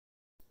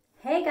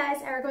Hey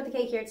guys, Erica with the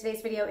Cake here.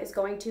 Today's video is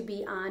going to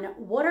be on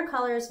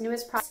Watercolors'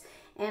 newest products,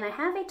 and I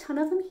have a ton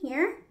of them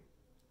here.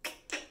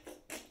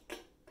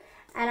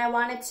 And I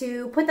wanted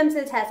to put them to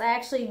the test. I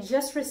actually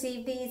just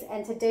received these,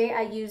 and today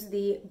I used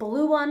the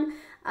blue one.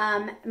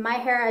 My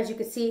hair, as you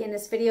could see in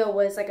this video,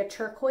 was like a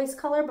turquoise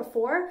color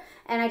before,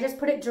 and I just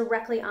put it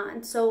directly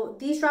on. So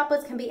these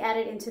droplets can be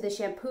added into the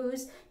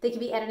shampoos. They can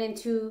be added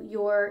into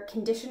your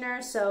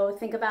conditioner. So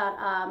think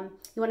about,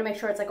 you want to make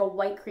sure it's like a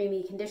white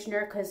creamy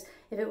conditioner, because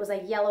if it was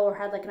like yellow or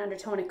had like an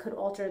undertone, it could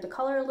alter the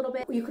color a little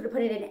bit. You could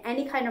put it in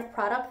any kind of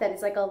product that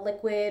is like a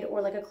liquid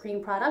or like a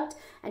cream product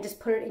and just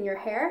put it in your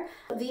hair.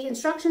 The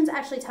instructions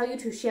actually tell you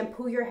to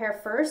shampoo your hair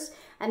first,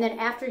 and then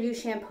after you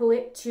shampoo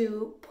it,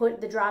 to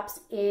put the drops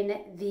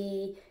in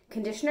the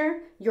conditioner,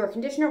 your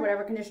conditioner,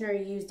 whatever conditioner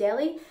you use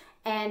daily.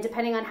 And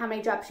depending on how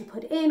many drops you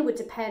put in would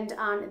depend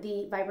on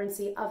the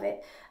vibrancy of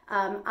it.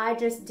 I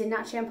just did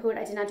not shampoo it.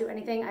 I did not do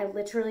anything. I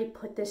literally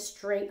put this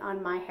straight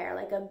on my hair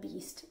like a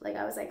beast. Like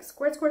I was like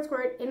squirt, squirt,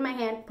 squirt in my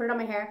hand, put it on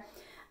my hair.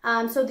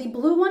 So the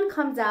blue one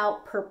comes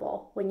out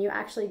purple when you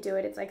actually do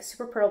it. It's like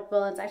super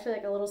purple. It's actually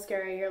like a little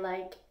scary. You're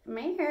like,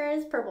 my hair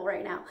is purple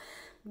right now.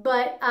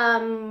 But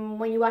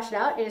when you wash it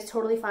out, it is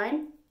totally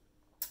fine.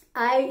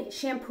 I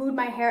shampooed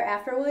my hair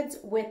afterwards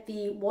with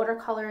the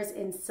Watercolors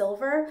in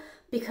silver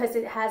because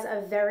it has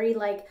a very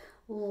like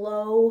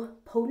low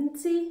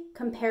potency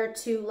compared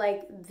to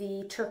like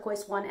the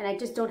turquoise one, and I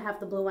just don't have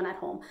the blue one at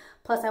home.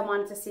 Plus I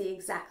wanted to see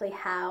exactly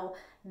how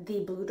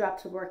the blue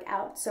drops would work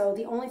out. So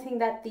the only thing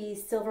that the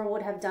silver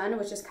would have done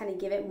was just kind of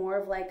give it more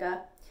of like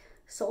a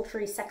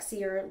sultry,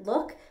 sexier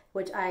look,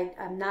 which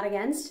I'm not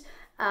against.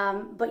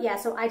 But yeah,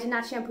 so I did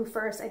not shampoo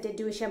first. I did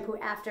do a shampoo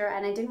after,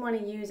 and I didn't want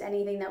to use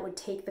anything that would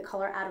take the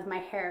color out of my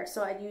hair.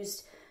 So I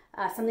used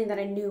something that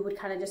I knew would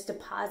kind of just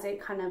deposit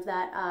kind of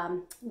that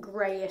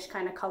grayish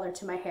kind of color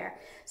to my hair.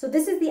 So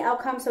this is the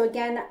outcome. So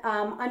again,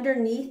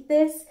 underneath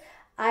this,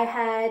 I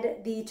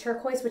had the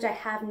turquoise, which I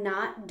have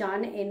not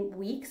done in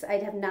weeks. I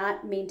have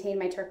not maintained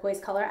my turquoise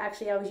color.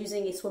 Actually, I was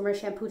using a swimmer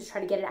shampoo to try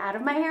to get it out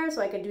of my hair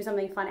so I could do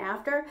something fun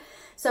after.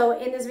 So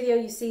in this video,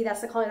 you see that's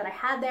the color that I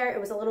had there.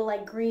 It was a little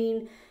like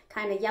green,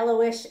 kind of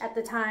yellowish at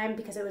the time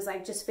because it was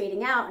like just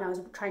fading out and I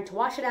was trying to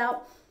wash it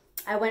out.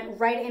 I went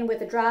right in with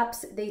the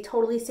drops. They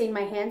totally stained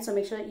my hands, so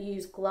make sure that you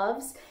use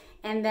gloves.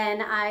 And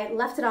then I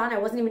left it on. I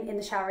wasn't even in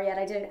the shower yet.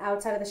 I did it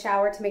outside of the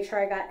shower to make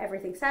sure I got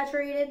everything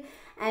saturated.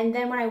 And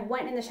then when I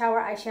went in the shower,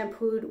 I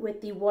shampooed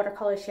with the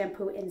Watercolor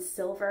shampoo in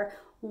silver.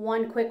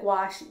 One quick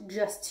wash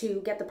just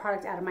to get the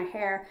product out of my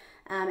hair.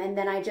 And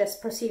then I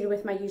just proceeded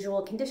with my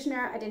usual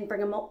conditioner. I didn't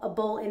bring a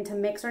bowl in to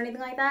mix or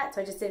anything like that,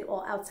 so I just did it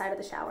all outside of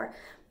the shower.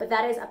 But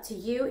that is up to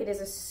you. It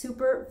is a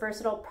super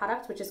versatile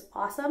product, which is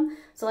awesome.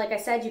 So like I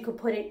said, you could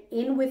put it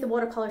in with the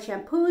Watercolor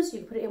shampoos. You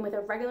could put it in with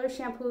a regular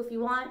shampoo if you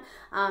want.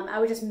 I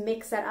would just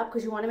mix that up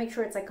because you want to make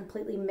sure it's like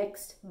completely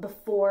mixed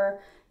before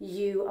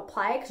you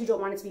apply it, because you don't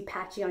want it to be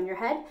patchy on your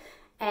head.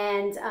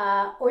 And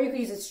or you could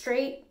use it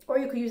straight, or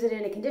you could use it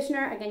in a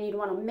conditioner. Again, you'd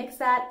want to mix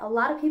that. A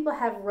lot of people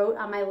have wrote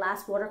on my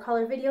last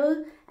watercolor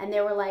video and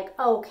they were like,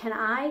 oh, can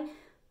I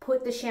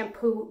put the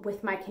shampoo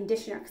with my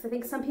conditioner? Because I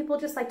think some people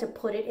just like to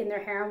put it in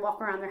their hair and walk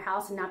around their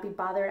house and not be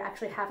bothered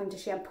actually having to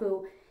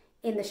shampoo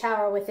in the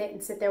shower with it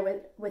and sit there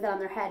with it on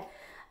their head.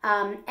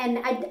 And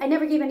I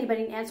never gave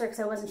anybody an answer because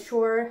I wasn't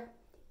sure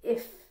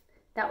if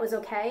that was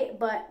okay,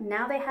 but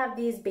now they have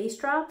these base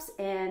drops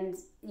and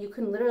you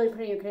can literally put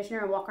it in your conditioner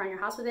and walk around your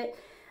house with it.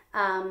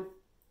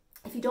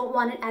 If you don't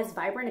want it as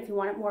vibrant, if you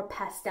want it more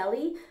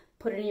pastel-y,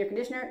 put it in your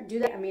conditioner, do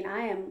that. I mean,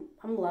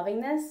 I'm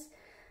loving this.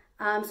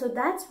 So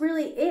that's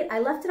really it. I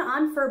left it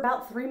on for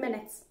about 3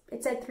 minutes.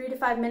 It said 3 to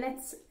 5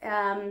 minutes.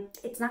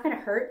 It's not gonna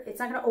hurt. It's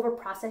not gonna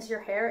over-process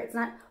your hair. It's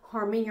not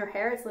harming your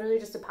hair. It's literally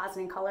just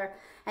depositing color,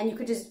 and you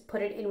could just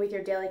put it in with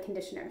your daily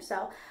conditioner.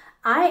 So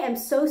I am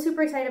so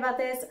super excited about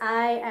this.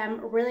 I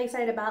am really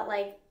excited about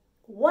like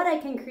what I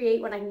can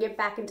create when I can get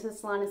back into the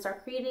salon and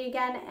start creating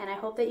again. And I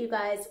hope that you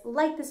guys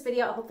like this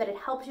video. I hope that it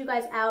helps you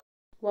guys out.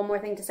 One more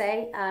thing to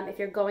say, if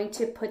you're going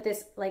to put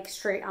this like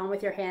straight on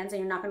with your hands and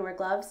you're not gonna wear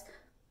gloves,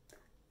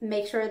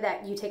 make sure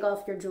that you take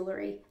off your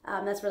jewelry.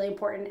 That's really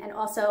important. And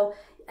also,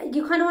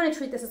 you kind of want to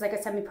treat this as like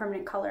a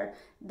semi-permanent color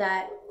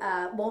that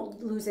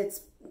won't lose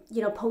its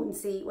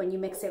potency when you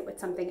mix it with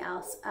something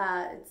else.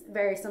 It's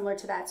very similar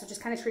to that, so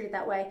just kind of treat it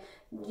that way.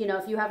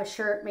 If you have a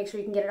shirt, make sure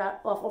you can get it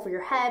off over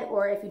your head,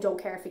 or if you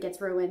don't care if it gets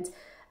ruined,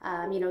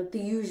 the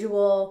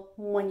usual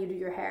when you do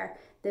your hair.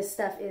 This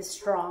stuff is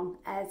strong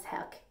as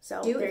heck.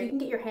 So if you can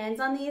get your hands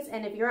on these,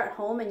 and if you're at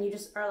home and you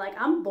just are like,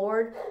 I'm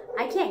bored,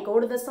 I can't go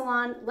to the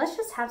salon, let's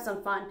just have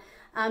some fun.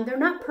 They're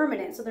not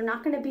permanent, so they're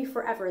not going to be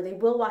forever. They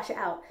will wash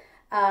out.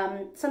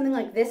 Something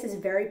like this is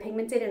very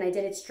pigmented, and I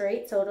did it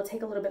straight, so it'll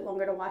take a little bit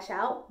longer to wash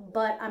out,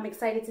 but I'm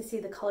excited to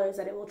see the colors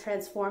that it will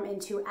transform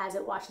into as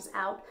it washes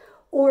out.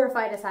 Or if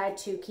I decide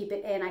to keep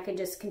it in, I can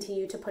just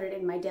continue to put it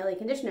in my daily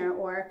conditioner,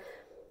 or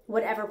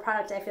whatever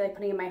product I feel like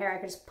putting in my hair, I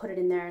could just put it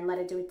in there and let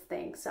it do its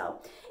thing.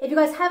 So if you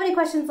guys have any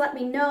questions, let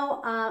me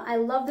know. I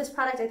love this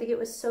product. I think it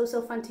was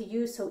so fun to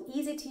use, so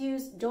easy to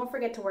use. Don't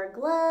forget to wear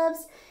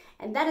gloves.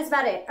 And that is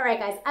about it. All right,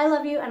 guys, I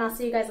love you, and I'll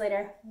see you guys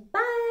later.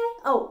 Bye.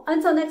 Oh,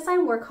 until next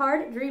time, work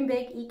hard, dream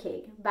big, eat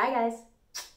cake. Bye, guys.